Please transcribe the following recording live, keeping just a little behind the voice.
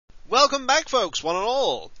Welcome back, folks, one and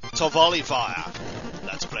all, to Volleyfire.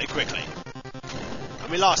 Let's play quickly.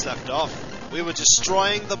 When we last left off, we were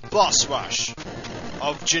destroying the boss rush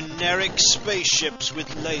of generic spaceships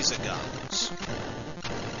with laser guns.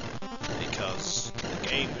 Because the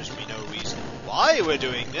game gives me no reason why we're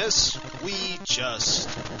doing this, we just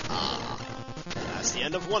are. That's the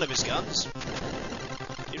end of one of his guns.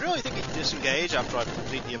 You really think he'd disengage after I've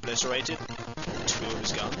completely obliterated two of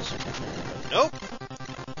his guns? Nope.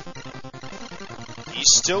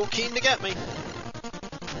 He's still keen to get me.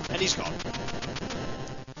 And he's gone.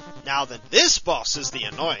 Now then, this boss is the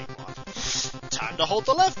annoying one. Time to hold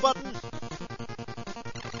the left button.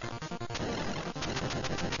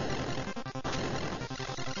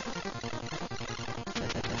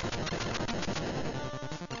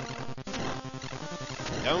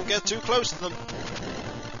 Don't get too close to them.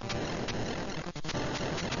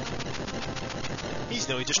 He's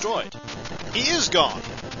nearly destroyed. He is gone.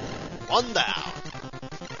 One down.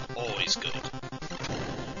 Always good.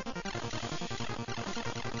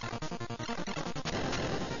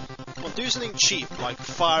 Well, do something cheap, like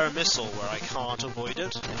fire a missile where I can't avoid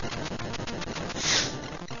it.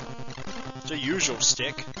 It's a usual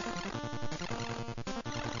stick.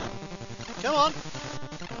 Come on.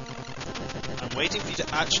 I'm waiting for you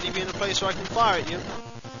to actually be in a place where I can fire at you.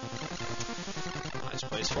 Nice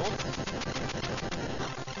place for him.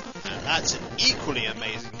 And that's an equally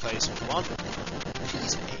amazing place for one.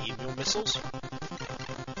 Please aim your missiles.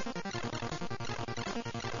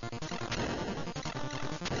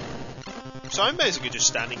 So I'm basically just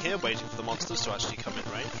standing here waiting for the monsters to actually come in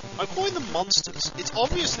range. I'm calling them monsters. It's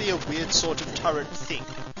obviously a weird sort of turret thing.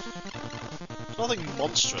 There's nothing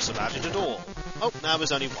monstrous about it at all. Oh, now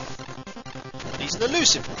there's only one. But he's an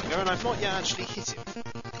elusive bugger and I've not yet actually hit him.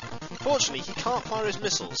 Fortunately, he can't fire his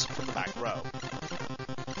missiles from the back row.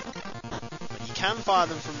 But he can fire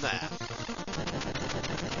them from there.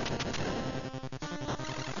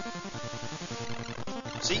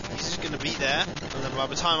 See, he's just going to be there, and then by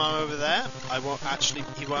the time I'm over there, he won't actually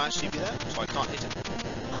be there, so I can't hit him.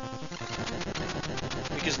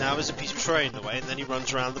 Because now there's a piece of terrain in the way, and then he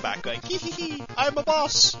runs around the back going, hee hee hee, I'm a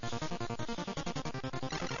boss!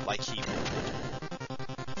 Like he would.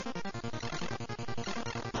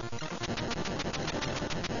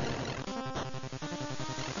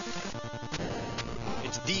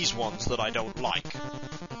 It's these ones that I don't like.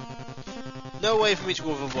 No way for me to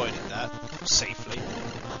have avoided that safely.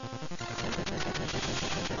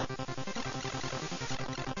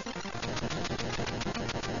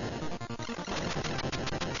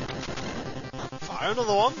 Fire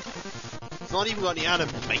another one. It's not even got any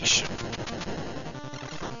animation.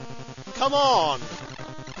 Come on!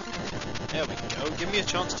 There we go. Give me a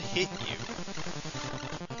chance to hit you.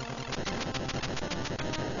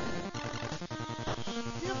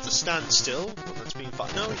 You have to stand still when that's being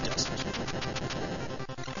fired. No, he doesn't.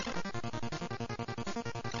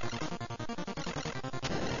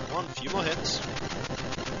 A few more hits.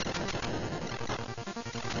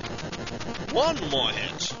 One more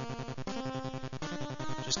hit.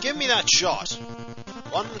 Just give me that shot.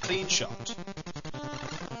 One clean shot.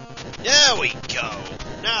 There we go.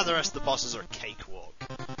 Now the rest of the bosses are a cakewalk.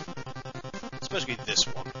 Especially this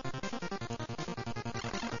one.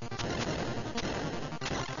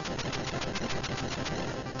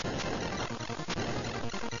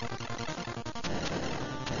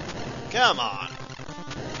 Come on.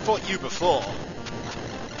 Fought you before.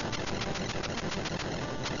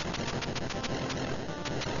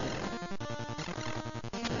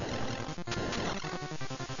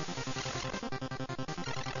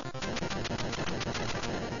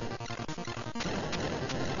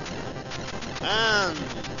 And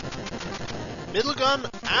middle gun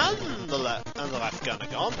and the left gun are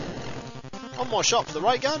gone. One more shot for the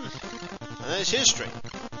right gun, and then it's history.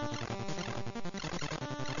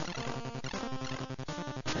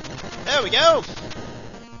 There we go!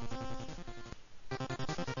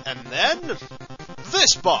 And then,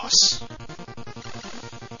 this boss!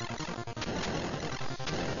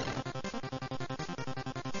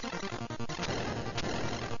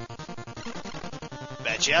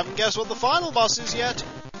 Bet you haven't guessed what the final boss is yet.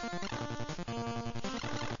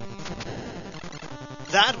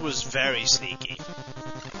 That was very sneaky.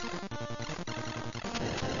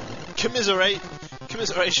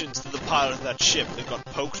 Commiserations to the pilot of that ship that got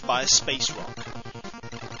poked by a space rock.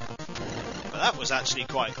 But that was actually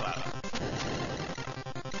quite clever.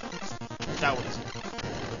 That one isn't.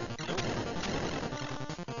 Nope.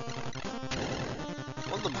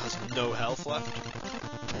 One of them has no health left.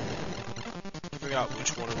 Figure out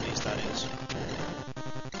which one of these that is.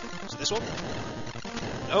 Is it this one?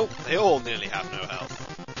 Nope, they all nearly have no health.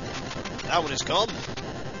 That one is gone.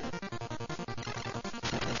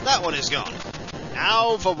 That one is gone.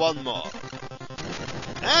 Now for one more.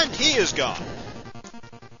 And he is gone.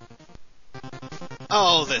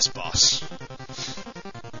 Oh, this boss.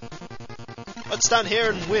 Let's stand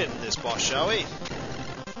here and win this boss, shall we?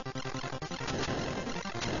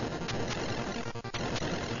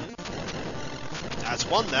 That's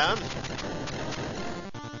one down.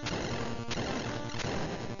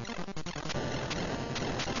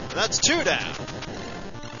 And that's two down.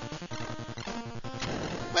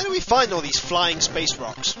 Where do we find all these flying space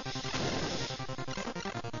rocks?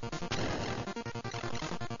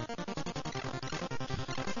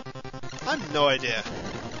 I have no idea.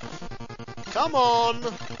 Come on!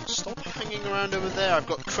 Stop hanging around over there. I've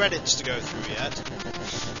got credits to go through yet.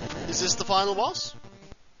 Is this the final boss?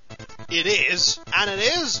 It is, and it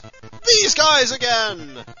is these guys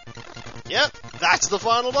again! Yep, that's the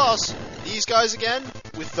final boss. These guys again,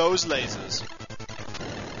 with those lasers.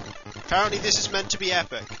 Apparently this is meant to be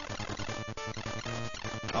epic.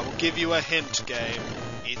 I will give you a hint, game.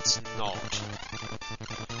 It's not.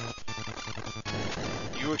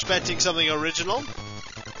 You were expecting something original?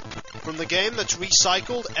 From the game that's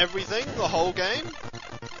recycled everything, the whole game?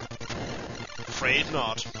 Afraid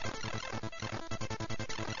not.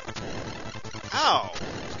 Ow!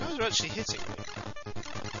 These guys are actually hitting me.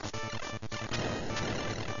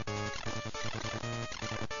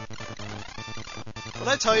 Did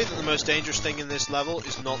I tell you that the most dangerous thing in this level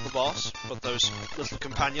is not the boss, but those little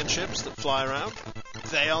companion ships that fly around?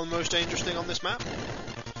 They are the most dangerous thing on this map.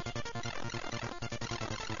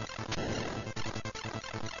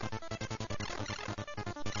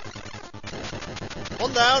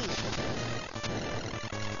 One down!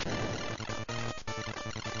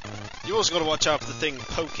 You also got to watch out for the thing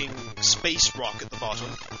poking space rock at the bottom.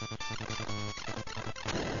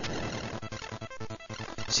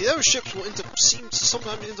 See, those ships will seem to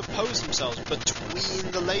sometimes interpose themselves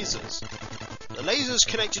between the lasers. The lasers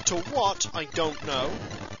connected to what, I don't know,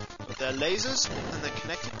 but they're lasers and they're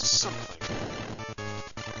connected to something.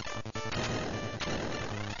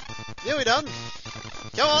 Nearly done.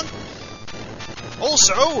 Come on.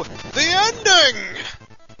 Also, the ending!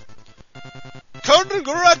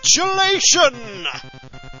 Congratulations!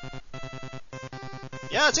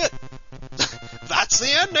 Yeah, that's it. That's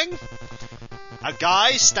the ending. A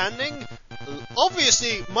guy standing,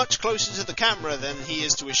 obviously much closer to the camera than he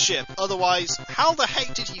is to his ship. Otherwise, how the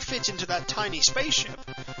heck did he fit into that tiny spaceship?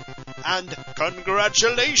 And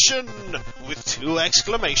congratulations! With 2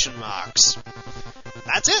 exclamation marks.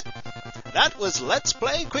 That's it. That was Let's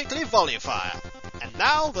Play Quickly Volleyfire. And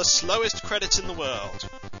now the slowest credits in the world.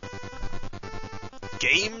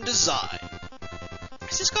 Game design.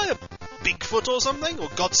 Is this guy a Bigfoot or something? Or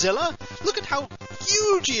Godzilla? Look at how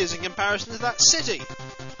huge he is in comparison to that city.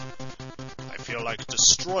 I feel like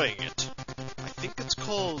destroying it. I think it's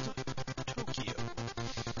called Tokyo.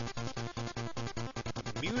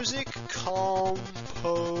 Music composer.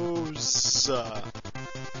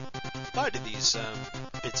 Why do these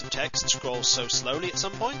bits of text scroll so slowly at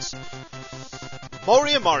some points?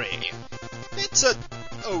 Mori. It's a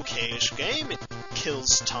okay-ish game. It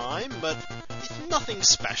kills time, but it's nothing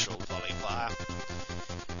special, Volleyfire.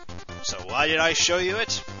 So why did I show you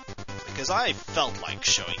it? Because I felt like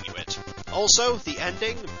showing you it. Also, the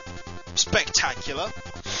ending, spectacular.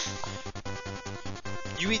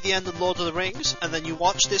 You read the end of Lord of the Rings, and then you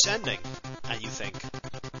watch this ending, and you think,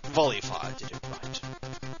 Volleyfire did it right.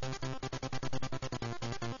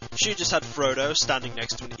 She just had Frodo standing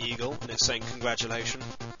next to an eagle, and it's saying congratulations.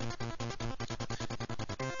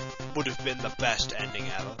 Would have been the best ending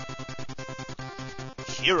ever.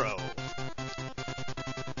 Hero.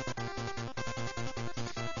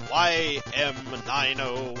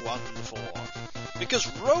 YM9014. Because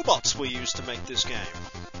robots were used to make this game.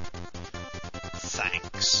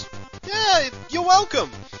 Thanks. Yeah, you're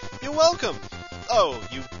welcome. You're welcome. Oh,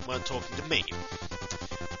 you weren't talking to me.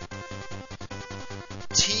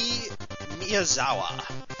 T. Miyazawa.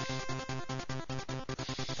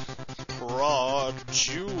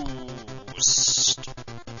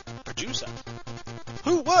 Producer.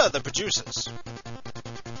 Who were the producers?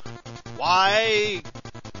 Why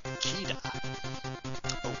Kida?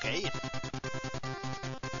 Okay.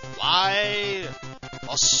 Why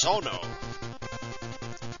Osono?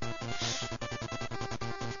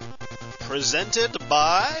 Presented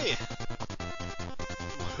by...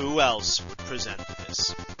 Who else would present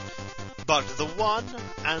this? But the one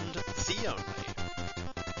and the only.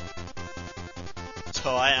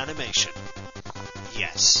 Toei Animation.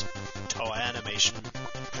 Yes, Toei Animation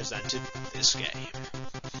presented this game.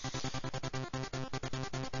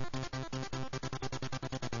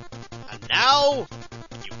 And now,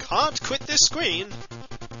 you can't quit this screen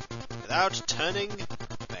without turning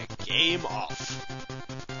the game off,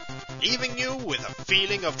 leaving you with a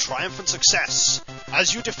feeling of triumphant success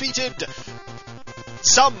as you defeated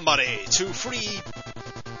somebody to free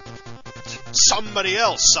somebody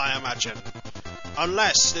else, I imagine.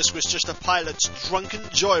 Unless this was just a pilot's drunken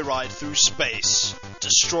joyride through space,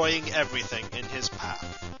 destroying everything in his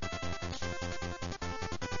path.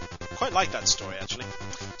 Quite like that story, actually.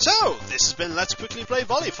 So, this has been Let's Quickly Play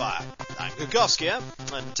Volleyfire. I'm Kikoskia.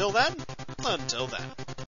 Until then.